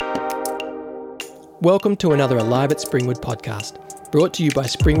Welcome to another Alive at Springwood podcast, brought to you by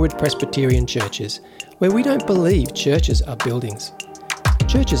Springwood Presbyterian Churches, where we don't believe churches are buildings.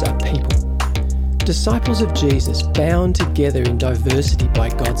 Churches are people. Disciples of Jesus bound together in diversity by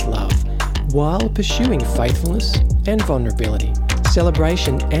God's love, while pursuing faithfulness and vulnerability,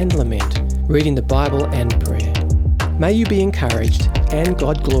 celebration and lament, reading the Bible and prayer. May you be encouraged and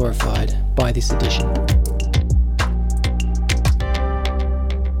God glorified by this edition.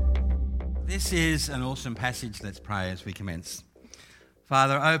 This is an awesome passage. Let's pray as we commence.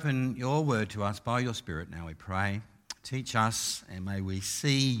 Father, open your word to us by your Spirit now, we pray. Teach us, and may we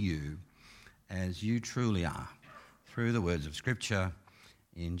see you as you truly are through the words of Scripture,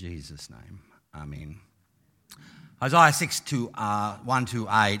 in Jesus' name. Amen. Isaiah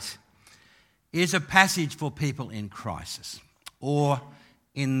 1-8 is a passage for people in crisis or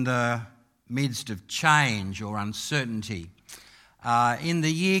in the midst of change or uncertainty. In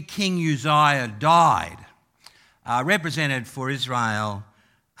the year King Uzziah died, represented for Israel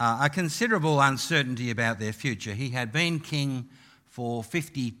a considerable uncertainty about their future. He had been king for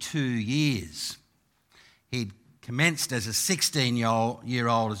 52 years. He'd commenced as a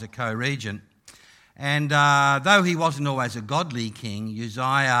 16-year-old as a co-regent. And though he wasn't always a godly king,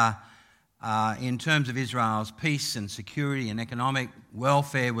 Uzziah, in terms of Israel's peace and security and economic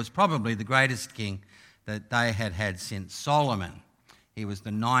welfare, was probably the greatest king that they had had since Solomon. He was the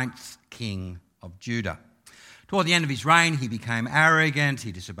 9th king of Judah. Toward the end of his reign, he became arrogant,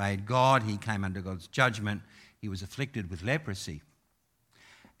 he disobeyed God, he came under God's judgment, he was afflicted with leprosy.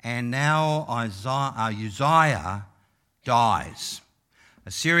 And now Uzziah dies.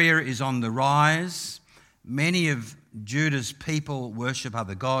 Assyria is on the rise. Many of Judah's people worship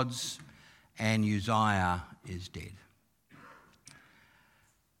other gods, and Uzziah is dead.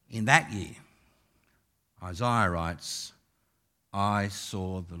 In that year, Isaiah writes, I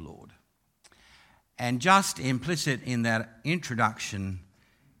saw the Lord. And just implicit in that introduction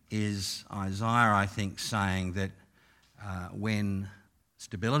is Isaiah, I think, saying that when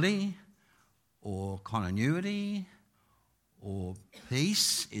stability or continuity or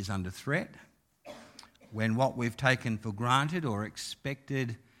peace is under threat, when what we've taken for granted or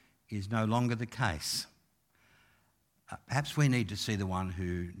expected is no longer the case, perhaps we need to see the one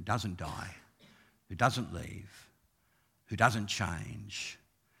who doesn't die, who doesn't leave, who doesn't change.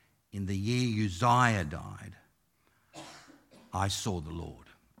 In the year Uzziah died, I saw the Lord.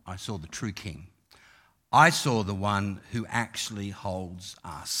 I saw the true King. I saw the one who actually holds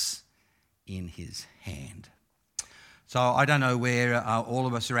us in his hand. So I don't know where all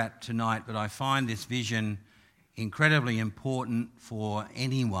of us are at tonight, but I find this vision incredibly important for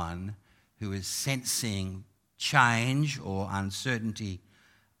anyone who is sensing change or uncertainty,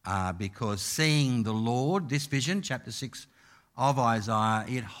 because seeing the Lord, this vision, chapter 6 of Isaiah,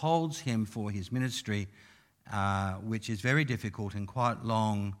 it holds him for his ministry, which is very difficult and quite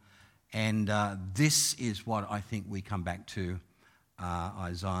long. And this is what I think we come back to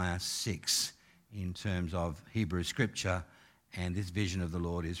Isaiah 6 in terms of Hebrew scripture, and this vision of the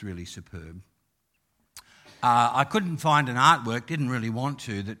Lord is really superb. I couldn't find an artwork, didn't really want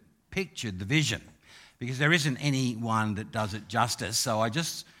to, that pictured the vision, because there isn't any one that does it justice. So I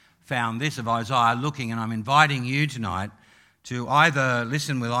just found this of Isaiah looking, and I'm inviting you tonight to either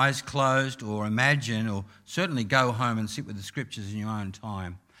listen with eyes closed or imagine, or certainly go home and sit with the scriptures in your own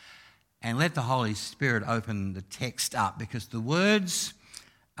time and let the Holy Spirit open the text up, because the words,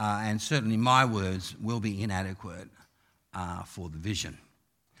 and certainly my words, will be inadequate for the vision.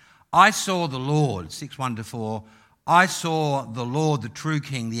 I saw the Lord, 6:1-4, I saw the Lord, the true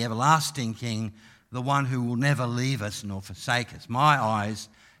King, the everlasting King, the one who will never leave us nor forsake us. My eyes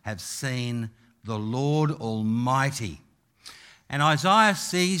have seen the Lord Almighty. And Isaiah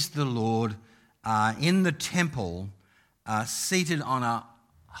sees the Lord in the temple, seated on a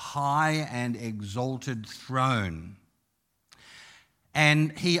high and exalted throne.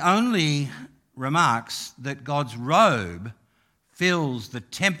 And he only remarks that God's robe fills the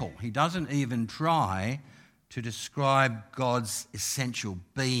temple. He doesn't even try to describe God's essential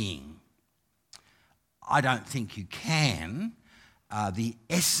being. I don't think you can. The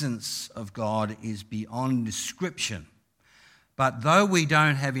essence of God is beyond description. But though we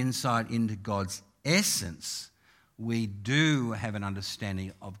don't have insight into God's essence, we do have an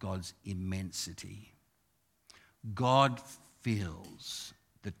understanding of God's immensity. God fills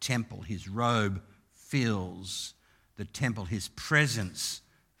the temple. His robe fills the temple. His presence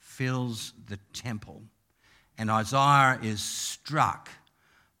fills the temple. And Isaiah is struck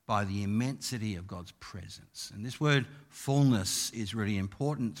by the immensity of God's presence. And this word fullness is really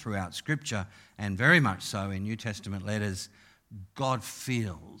important throughout Scripture, and very much so in New Testament letters. God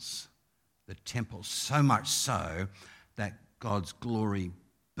fills the temple, so much so that God's glory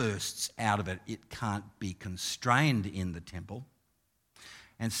bursts out of it. It can't be constrained in the temple.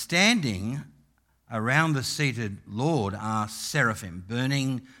 And standing around the seated Lord are seraphim,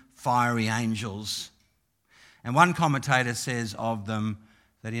 burning fiery angels. And one commentator says of them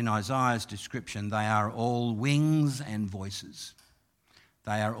that in Isaiah's description, they are all wings and voices.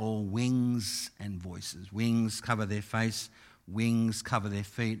 They are all wings and voices. Wings cover their face, wings cover their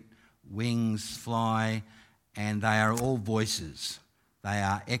feet, wings fly, and they are all voices. They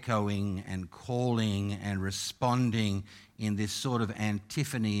are echoing and calling and responding in this sort of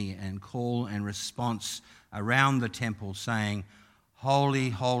antiphony and call and response around the temple, saying,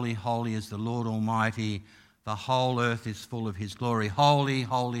 "Holy, holy, holy is the Lord Almighty. The whole earth is full of his glory. Holy,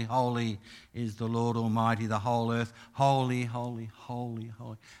 holy, holy is the Lord Almighty. The whole earth, holy, holy, holy,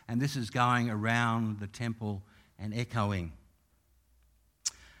 holy." And this is going around the temple and echoing.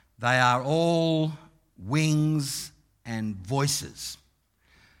 They are all wings and voices,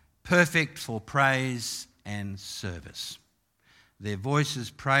 perfect for praise and service. Their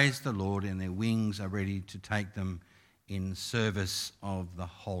voices praise the Lord, and their wings are ready to take them in service of the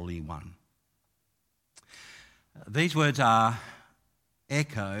Holy One. These words are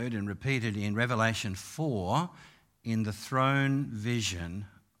echoed and repeated in Revelation 4 in the throne vision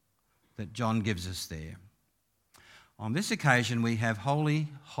that John gives us there. On this occasion, we have holy,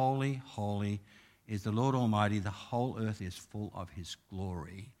 holy, holy is the Lord Almighty. The whole earth is full of his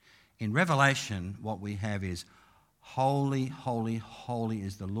glory. In Revelation, what we have is holy, holy, holy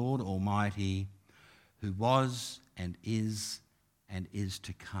is the Lord Almighty, who was and is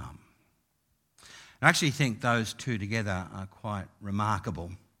to come. I actually think those two together are quite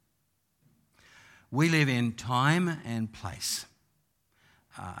remarkable. We live in time and place.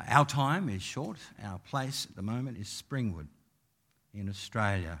 Our time is short. Our place at the moment is Springwood in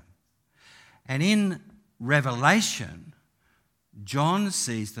Australia. And in Revelation, John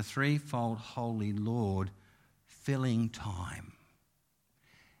sees the threefold Holy Lord filling time.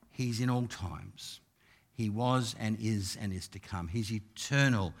 He's in all times. He was and is to come. He's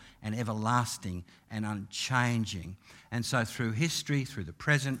eternal and everlasting and unchanging. And so through history, through the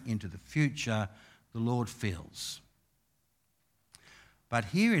present, into the future, the Lord fills. But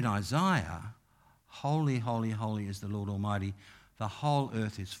here in Isaiah, holy, holy, holy is the Lord Almighty. The whole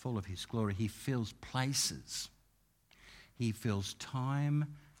earth is full of his glory. He fills places. He fills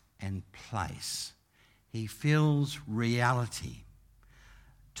time and place. He fills reality.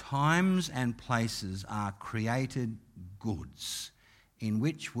 Times and places are created goods in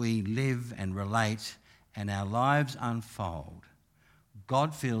which we live and relate and our lives unfold.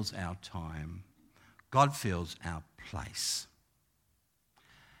 God fills our time. God fills our place.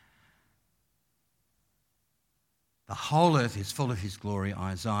 The whole earth is full of his glory,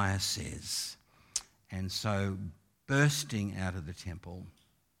 Isaiah says. And so, bursting out of the temple,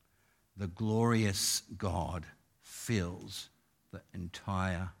 the glorious God fills the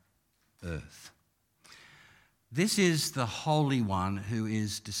entire earth. This is the Holy One who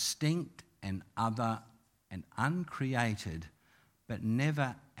is distinct and other and uncreated, but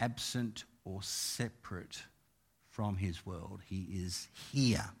never absent or separate from his world. He is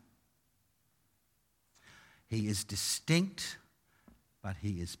here. He is distinct, but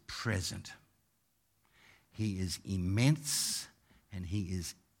he is present. He is immense and he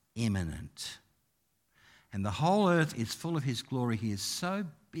is immanent. And the whole earth is full of his glory. He is so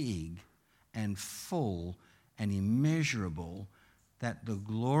big and full and immeasurable that the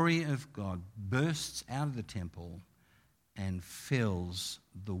glory of God bursts out of the temple and fills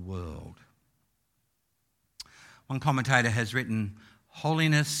the world. One commentator has written,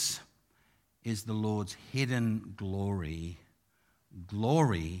 "Holiness is the Lord's hidden glory.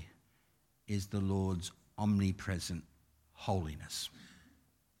 Glory is the Lord's omnipresent holiness."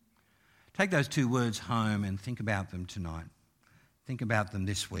 Take those two words home and think about them tonight. Think about them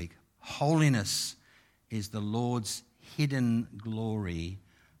this week. Holiness is the Lord's hidden glory.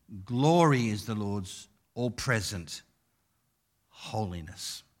 Glory is the Lord's all-present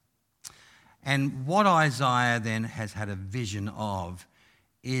holiness. And what Isaiah then has had a vision of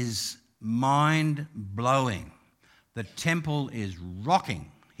is mind-blowing. The temple is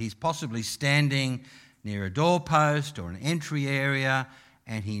rocking. He's possibly standing near a doorpost or an entry area,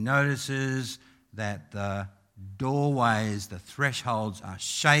 and he notices that the doorways, the thresholds are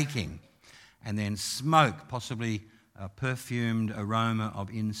shaking, and then smoke, possibly a perfumed aroma of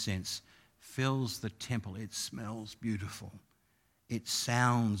incense, fills the temple. It smells beautiful. It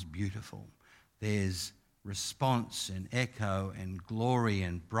sounds beautiful. There's response and echo and glory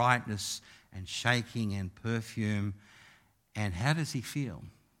and brightness and shaking and perfume. And how does he feel?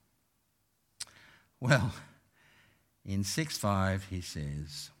 Well, in 6:5 he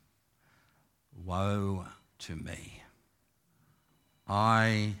says, "Woe to me.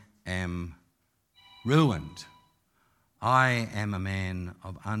 I am ruined. I am a man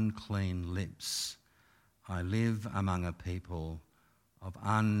of unclean lips. I live among a people of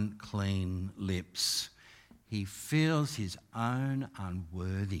unclean lips." He feels his own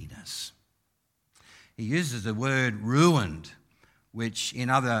unworthiness. He uses the word ruined, which in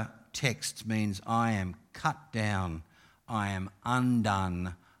other texts means I am cut down, I am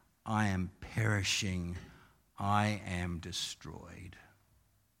undone, I am perishing, I am destroyed.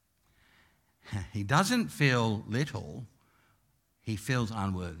 He doesn't feel little, he feels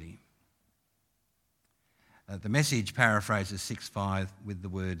unworthy. The Message paraphrases 6:5 with the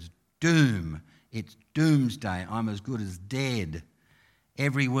words doom. It's doomsday. I'm as good as dead.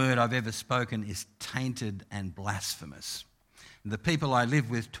 Every word I've ever spoken is tainted and blasphemous. The people I live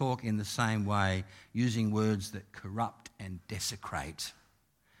with talk in the same way, using words that corrupt and desecrate.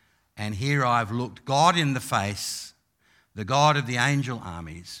 And here I've looked God in the face, the God of the angel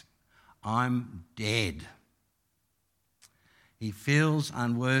armies. I'm dead. He feels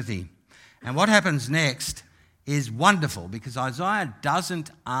unworthy. And what happens next is wonderful, because Isaiah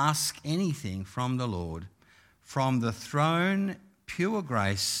doesn't ask anything from the Lord. From the throne, pure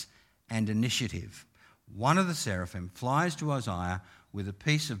grace and initiative, one of the seraphim flies to Isaiah with a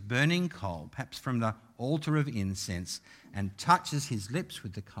piece of burning coal, perhaps from the altar of incense, and touches his lips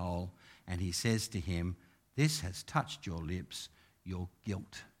with the coal, and he says to him, "This has touched your lips, your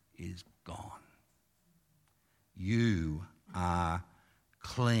guilt is gone. You are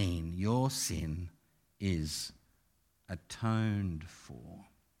clean, your sin is atoned for."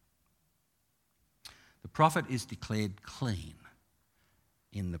 The prophet is declared clean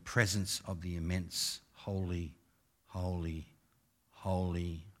in the presence of the immense, holy, holy,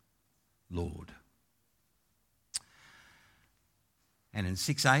 holy Lord. And in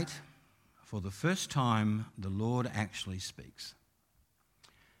 6:8, for the first time, the Lord actually speaks.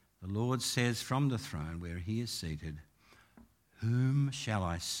 The Lord says from the throne where he is seated, "Whom shall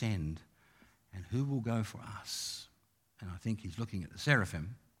I send, and who will go for us?" And I think he's looking at the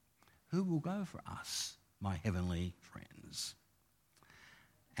seraphim. Who will go for us, my heavenly friends?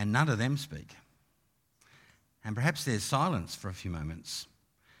 And none of them speak. And perhaps there's silence for a few moments.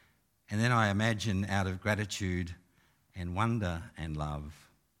 And then I imagine, out of gratitude and wonder and love,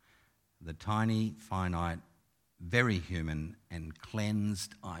 the tiny, finite, very human and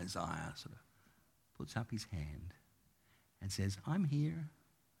cleansed Isaiah sort of puts up his hand and says, "I'm here.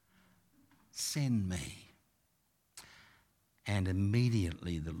 Send me." And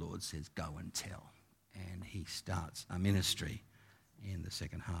immediately the Lord says, "Go and tell." And he starts a ministry in the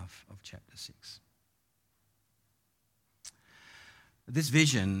second half of chapter 6. This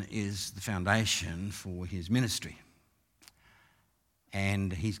vision is the foundation for his ministry.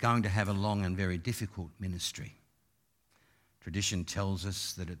 And he's going to have a long and very difficult ministry. Tradition tells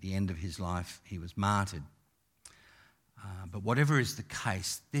us that at the end of his life he was martyred. But whatever is the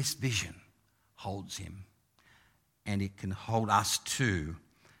case, this vision holds him. And it can hold us too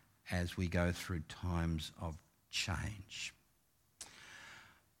as we go through times of change.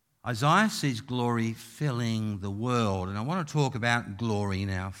 Isaiah sees glory filling the world. And I want to talk about glory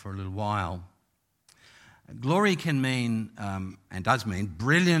now for a little while. Glory can mean, and does mean,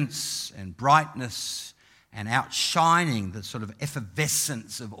 brilliance and brightness and outshining, the sort of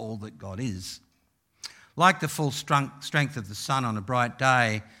effervescence of all that God is. Like the full strength of the sun on a bright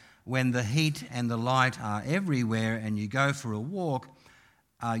day, when the heat and the light are everywhere and you go for a walk,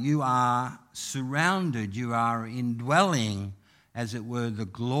 you are surrounded, you are indwelling, as it were, the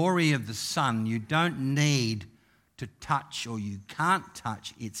glory of the sun. You don't need to touch, or you can't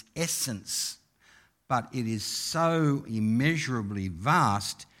touch, its essence, but it is so immeasurably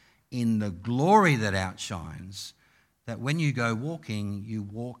vast in the glory that outshines that when you go walking, you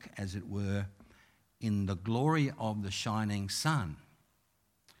walk, as it were, in the glory of the shining sun.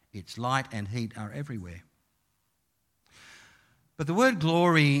 Its light and heat are everywhere. But the word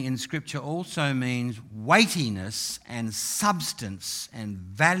glory in Scripture also means weightiness and substance and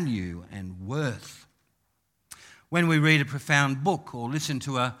value and worth. When we read a profound book or listen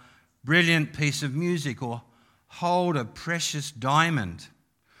to a brilliant piece of music or hold a precious diamond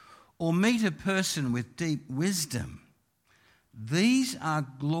or meet a person with deep wisdom, these are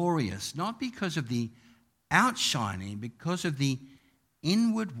glorious, not because of the outshining, because of the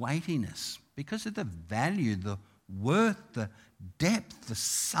inward weightiness, because of the value, the worth, the depth, the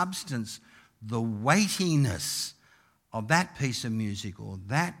substance, the weightiness of that piece of music or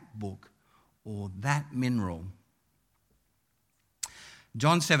that book or that mineral.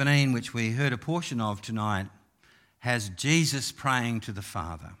 John 17, which we heard a portion of tonight, has Jesus praying to the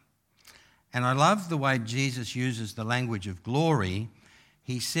Father. And I love the way Jesus uses the language of glory.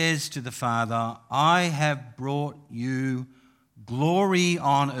 He says to the Father, I have brought you glory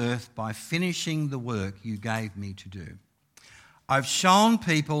on earth by finishing the work you gave me to do. I've shown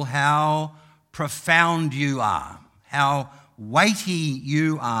people how profound you are, how weighty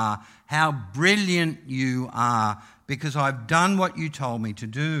you are, how brilliant you are, because I've done what you told me to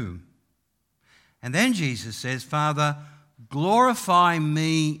do. And then Jesus says, Father, glorify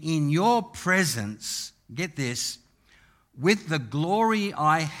me in your presence, get this, with the glory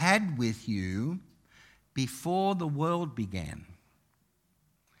I had with you before the world began.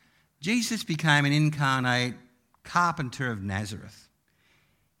 Jesus became an incarnate carpenter of Nazareth.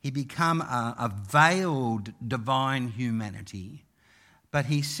 He became a veiled divine humanity. But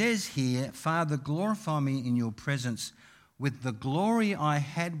he says here, Father, glorify me in your presence with the glory I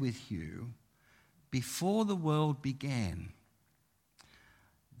had with you before the world began.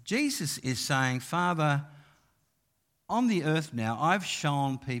 Jesus is saying, Father, on the earth now, I've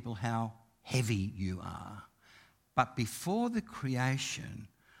shown people how heavy you are. But before the creation,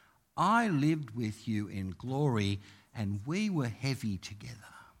 I lived with you in glory and we were heavy together.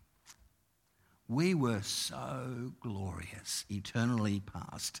 We were so glorious, eternally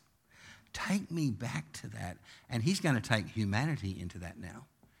past. Take me back to that. And he's going to take humanity into that now.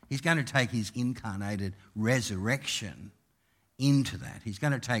 He's going to take his incarnated resurrection into that. He's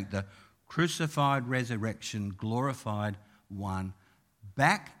going to take the crucified, resurrection, glorified one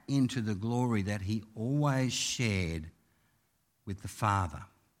back into the glory that he always shared with the Father.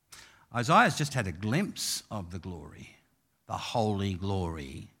 Isaiah's just had a glimpse of the glory, the holy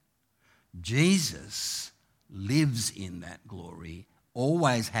glory. Jesus lives in that glory,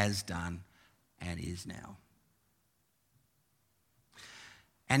 always has done and is now.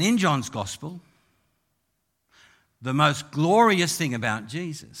 And in John's Gospel, the most glorious thing about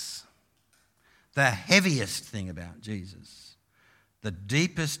Jesus, the heaviest thing about Jesus, the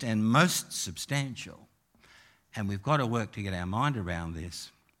deepest and most substantial, and we've got to work to get our mind around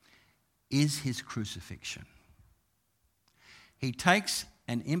this, is his crucifixion. He takes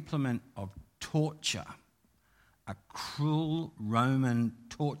an implement of torture, a cruel Roman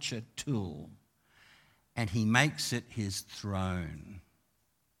torture tool, and he makes it his throne.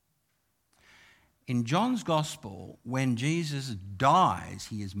 In John's Gospel, when Jesus dies,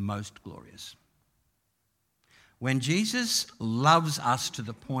 he is most glorious. When Jesus loves us to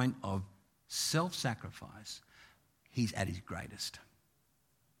the point of self-sacrifice, he's at his greatest.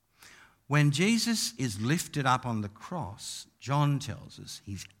 When Jesus is lifted up on the cross, John tells us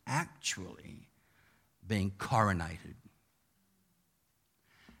he's actually being coronated.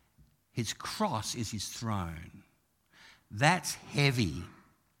 His cross is his throne. That's heavy.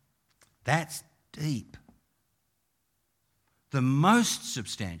 That's deep. The most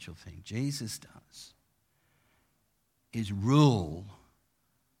substantial thing Jesus does is rule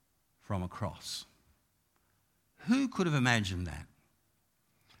from a cross. Who could have imagined that?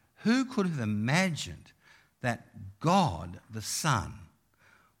 Who could have imagined that God, the Son,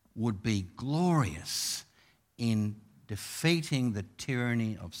 would be glorious in defeating the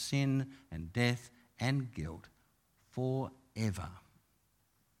tyranny of sin and death and guilt forever?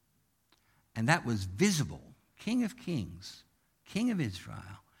 And that was visible, King of Kings, King of Israel,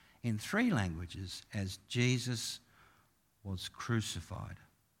 in 3 languages as Jesus was crucified.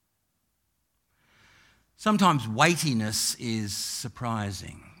 Sometimes weightiness is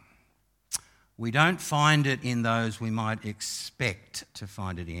surprising. We don't find it in those we might expect to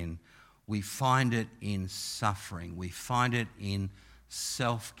find it in. We find it in suffering. We find it in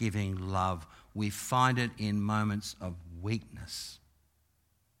self-giving love. We find it in moments of weakness.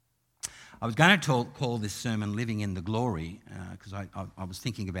 I was going to call this sermon Living in the Glory because I was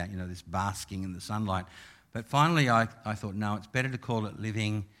thinking about, this basking in the sunlight. But finally I thought, no, it's better to call it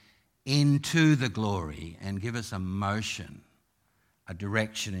Living into the Glory and give us a motion, a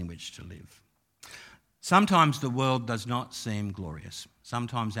direction in which to live. Sometimes the world does not seem glorious.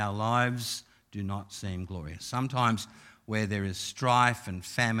 Sometimes our lives do not seem glorious. Sometimes where there is strife and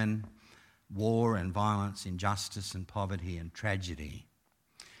famine, war and violence, injustice and poverty and tragedy,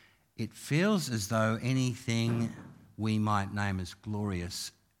 it feels as though anything we might name as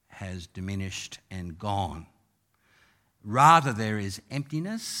glorious has diminished and gone. Rather, there is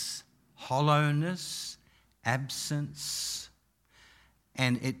emptiness, hollowness, absence,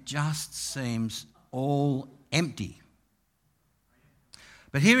 and it just seems all empty.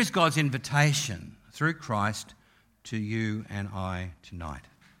 But here is God's invitation through Christ to you and I tonight.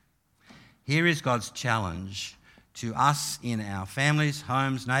 Here is God's challenge to us in our families,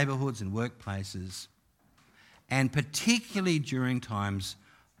 homes, neighbourhoods and workplaces, and particularly during times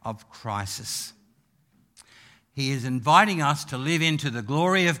of crisis. He is inviting us to live into the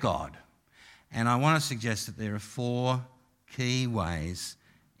glory of God. And I want to suggest that there are 4 key ways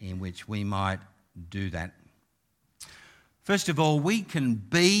in which we might do that. First of all, we can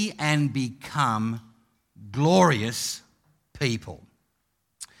be and become glorious people.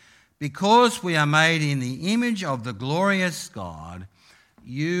 Because we are made in the image of the glorious God,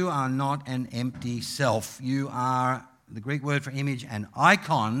 you are not an empty self. You are, the Greek word for image, an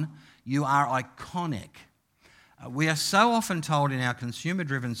icon. You are iconic. We are so often told in our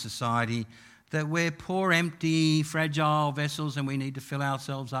consumer-driven society that we're poor, empty, fragile vessels and we need to fill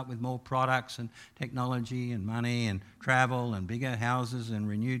ourselves up with more products and technology and money and travel and bigger houses and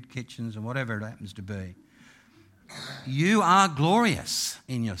renewed kitchens and whatever it happens to be. You are glorious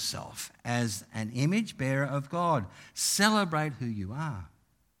in yourself as an image bearer of God. Celebrate who you are.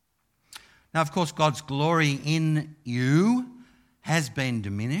 Now, of course, God's glory in you has been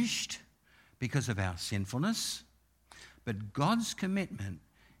diminished because of our sinfulness, but God's commitment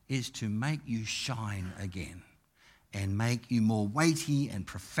is to make you shine again and make you more weighty and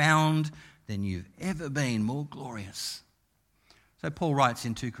profound than you've ever been, more glorious. So Paul writes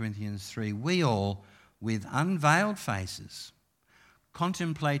in 2 Corinthians 3, we all, with unveiled faces,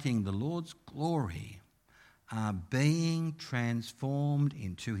 contemplating the Lord's glory, are being transformed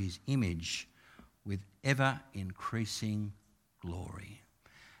into his image with ever-increasing glory.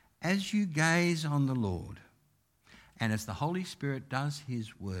 As you gaze on the Lord, and as the Holy Spirit does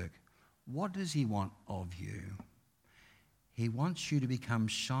his work, what does he want of you? He wants you to become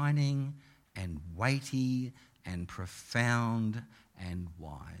shining and weighty and profound and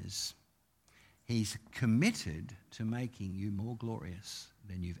wise. He's committed to making you more glorious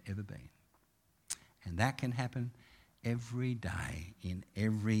than you've ever been. And that can happen every day in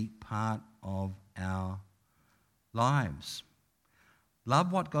every part of our lives.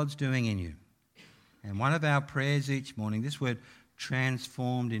 Love what God's doing in you. And one of our prayers each morning, this word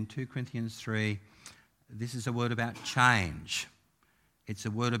transformed in 2 Corinthians 3, this is a word about change. It's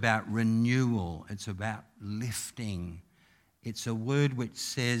a word about renewal. It's about lifting. It's a word which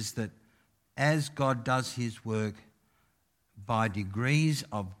says that as God does his work by degrees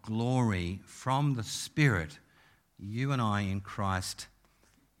of glory from the Spirit, you and I in Christ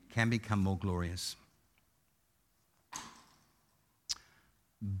can become more glorious.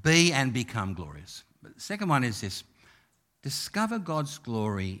 Be and become glorious. But the second one is this: discover God's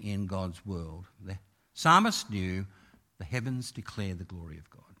glory in God's world. The psalmist knew the heavens declare the glory of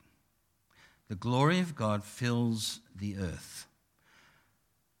God. The glory of God fills the earth.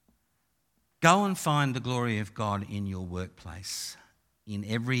 Go and find the glory of God in your workplace, in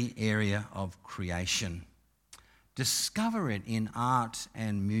every area of creation. Discover it in art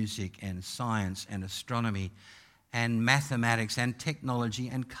and music and science and astronomy and mathematics and technology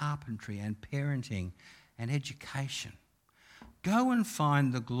and carpentry and parenting and education. Go and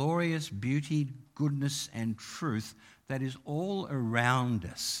find the glorious beauty, goodness and truth that is all around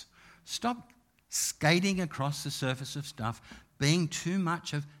us. Stop skating across the surface of stuff, being too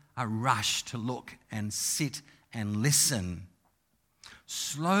much of a rush to look and sit and listen.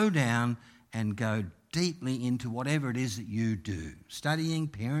 Slow down and go deeply into whatever it is that you do. Studying,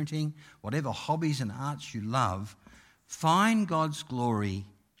 parenting, whatever hobbies and arts you love, find God's glory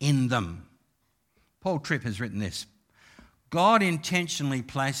in them. Paul Tripp has written this: God intentionally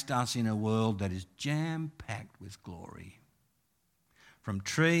placed us in a world that is jam-packed with glory. From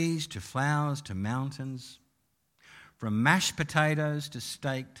trees to flowers to mountains, from mashed potatoes to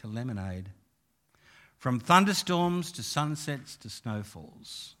steak to lemonade, from thunderstorms to sunsets to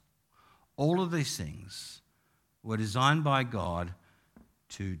snowfalls. All of these things were designed by God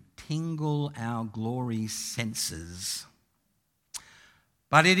to tingle our glory senses.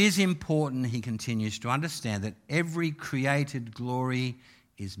 But it is important, he continues, to understand that every created glory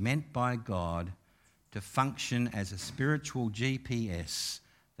is meant by God to function as a spiritual GPS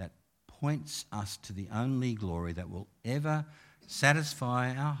that points us to the only glory that will ever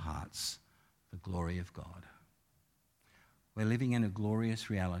satisfy our hearts, the glory of God. We're living in a glorious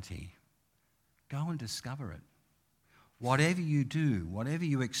reality. Go and discover it. Whatever you do, whatever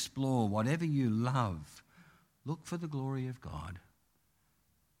you explore, whatever you love, look for the glory of God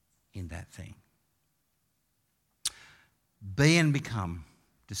in that thing. Be and become,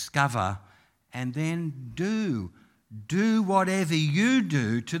 discover, and then do. Do whatever you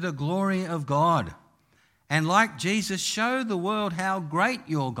do to the glory of God. And like Jesus, show the world how great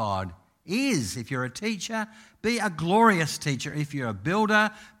your God is. If you're a teacher, Be a glorious teacher. If you're a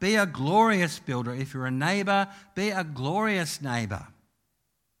builder, be a glorious builder. If you're a neighbour, be a glorious neighbour.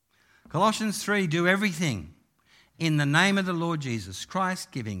 Colossians 3, do everything in the name of the Lord Jesus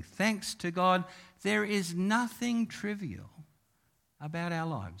Christ, giving thanks to God. There is nothing trivial about our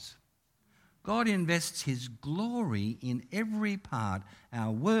lives. God invests his glory in every part,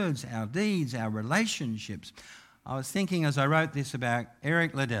 our words, our deeds, our relationships. I was thinking as I wrote this about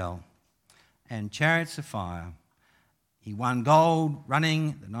Eric Liddell and Chariots of Fire. He won gold running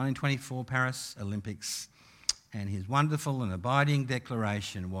the 1924 Paris Olympics, and his wonderful and abiding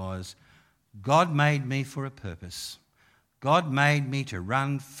declaration was, God made me for a purpose. God made me to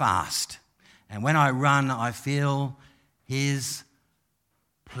run fast. And when I run, I feel his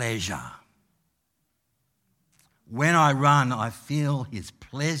pleasure. When I run, I feel his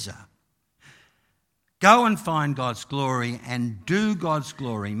pleasure. Go and find God's glory and do God's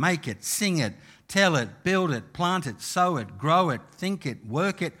glory. Make it, sing it, tell it, build it, plant it, sow it, grow it, think it,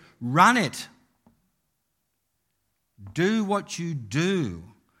 work it, run it. Do what you do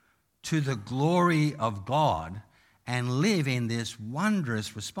to the glory of God and live in this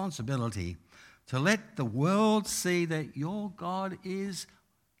wondrous responsibility to let the world see that your God is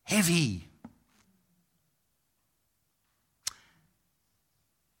heavy.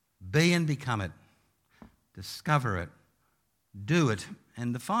 Be and become it. Discover it. Do it.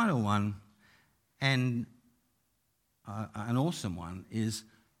 And the final one, and an awesome one, is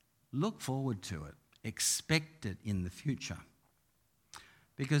look forward to it. Expect it in the future.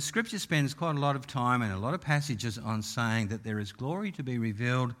 Because Scripture spends quite a lot of time and a lot of passages on saying that there is glory to be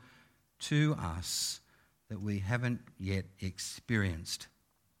revealed to us that we haven't yet experienced.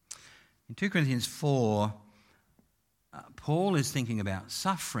 In 2 Corinthians 4, Paul is thinking about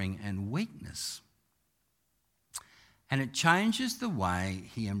suffering and weakness. And it changes the way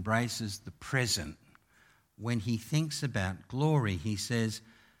he embraces the present when he thinks about glory. He says,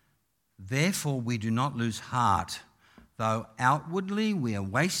 therefore we do not lose heart. Though outwardly we are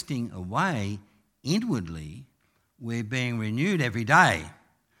wasting away, inwardly we're being renewed every day.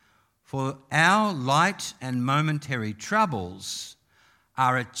 For our light and momentary troubles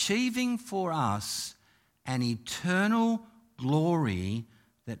are achieving for us an eternal glory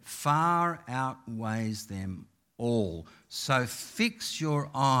that far outweighs them all. So fix your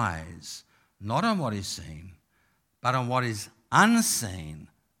eyes not on what is seen, but on what is unseen,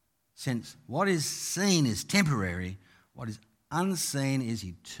 since what is seen is temporary, what is unseen is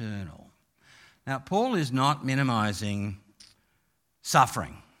eternal. Now, Paul is not minimising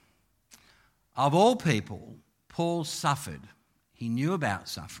suffering. Of all people, Paul suffered. He knew about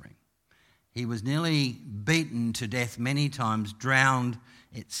suffering. He was nearly beaten to death many times, drowned,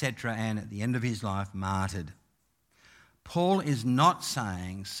 etc., and at the end of his life, martyred. Paul is not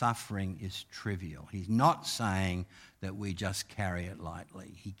saying suffering is trivial. He's not saying that we just carry it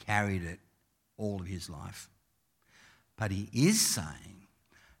lightly. He carried it all of his life. But he is saying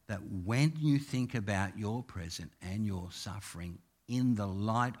that when you think about your present and your suffering in the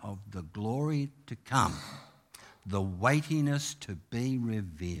light of the glory to come, the weightiness to be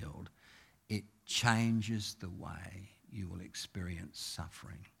revealed, it changes the way you will experience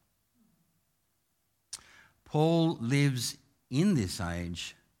suffering. Paul lives in this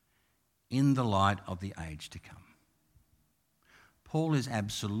age in the light of the age to come. Paul is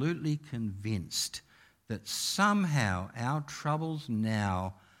absolutely convinced that somehow our troubles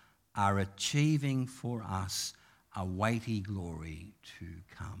now are achieving for us a weighty glory to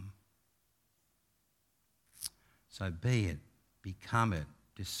come. So be it, become it,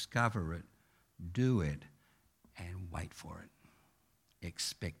 discover it, do it, and wait for it.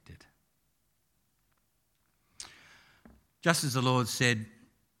 Expect it. Just as the Lord said,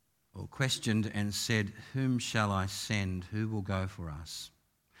 or questioned and said, whom shall I send? Who will go for us?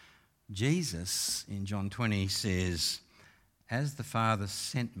 Jesus in John 20 says, as the Father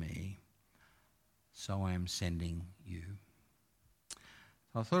sent me, so I am sending you.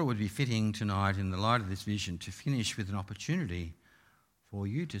 I thought it would be fitting tonight in the light of this vision to finish with an opportunity for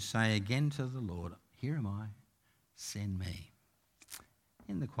you to say again to the Lord, here am I, send me.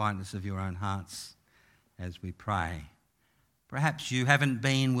 In the quietness of your own hearts as we pray. Perhaps you haven't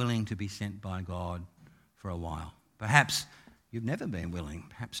been willing to be sent by God for a while. Perhaps you've never been willing.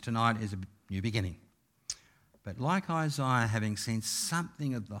 Perhaps tonight is a new beginning. But like Isaiah, having seen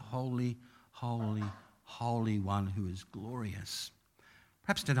something of the holy, holy, holy one who is glorious,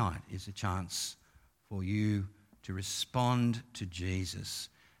 perhaps tonight is a chance for you to respond to Jesus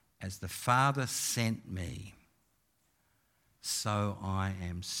as the Father sent me, so I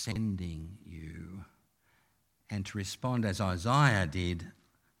am sending you. And to respond as Isaiah did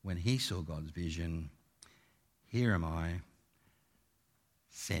when he saw God's vision, here am I,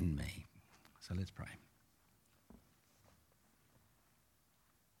 send me. So let's pray.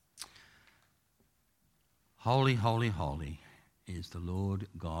 Holy, holy, holy is the Lord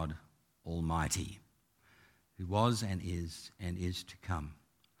God Almighty, who was and is to come.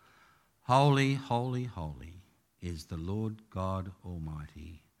 Holy, holy, holy is the Lord God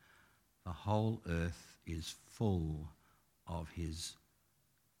Almighty. The whole earth is full of his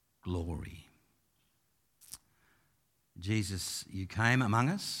glory. Jesus, you came among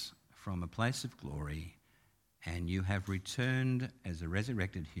us from a place of glory, and you have returned as a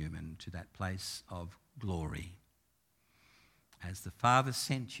resurrected human to that place of glory. As the Father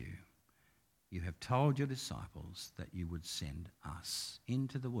sent you, you have told your disciples that you would send us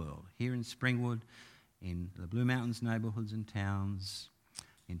into the world, here in Springwood, in the Blue Mountains neighbourhoods and towns,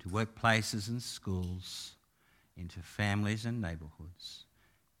 into workplaces and schools, into families and neighbourhoods.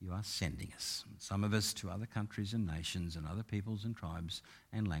 You are sending us, some of us to other countries and nations and other peoples and tribes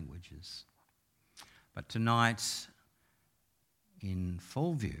and languages. But tonight, in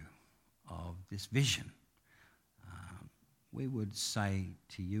full view of this vision, we would say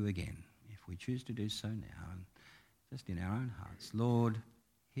to you again, if we choose to do so now, and just in our own hearts, Lord,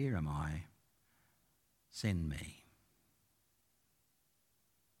 here am I, send me.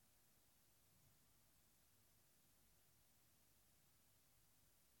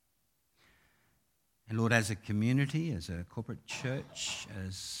 And Lord, as a community, as a corporate church,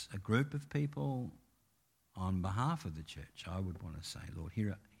 as a group of people, on behalf of the church, I would want to say, Lord,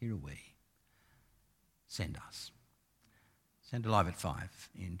 here are we. Send us. Send Alive at 5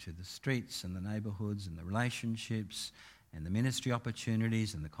 into the streets and the neighbourhoods and the relationships and the ministry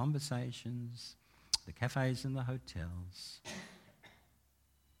opportunities and the conversations, the cafes and the hotels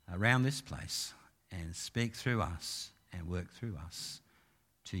around this place, and speak through us and work through us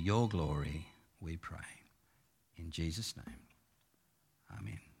to your glory, we pray. In Jesus' name,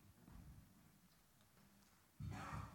 amen.